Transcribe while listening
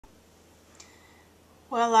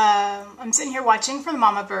Well, I'm sitting here watching for the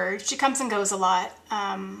mama bird. She comes and goes a lot.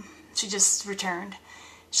 She just returned.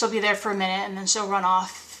 She'll be there for a minute and then she'll run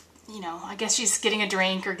off. You know, I guess she's getting a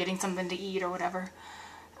drink or getting something to eat or whatever.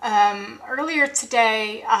 Earlier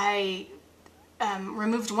today, I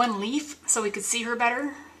removed one leaf so we could see her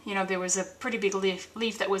better. You know, there was a pretty big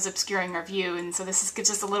leaf that was obscuring our view, and so this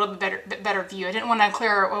gives us a little bit better view. I didn't want to clear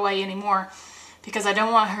her away anymore because I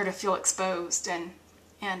don't want her to feel exposed and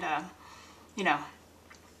you know,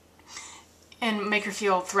 and make her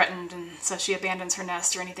feel threatened, and so she abandons her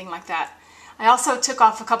nest or anything like that. I also took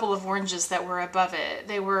off a couple of oranges that were above it.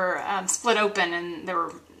 They were split open and they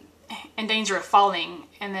were in danger of falling,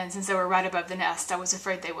 and then since they were right above the nest, I was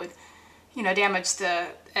afraid they would, you know, damage the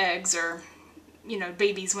eggs or, you know,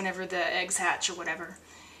 babies whenever the eggs hatch or whatever.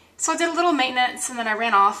 So I did a little maintenance and then I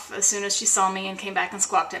ran off as soon as she saw me and came back and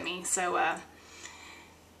squawked at me. So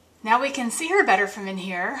now we can see her better from in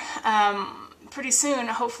here. Pretty soon,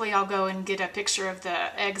 hopefully I'll go and get a picture of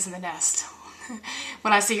the eggs in the nest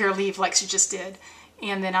when I see her leave like she just did.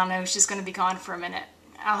 And then I'll know she's going to be gone for a minute.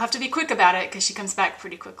 I'll have to be quick about it because she comes back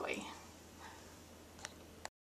pretty quickly.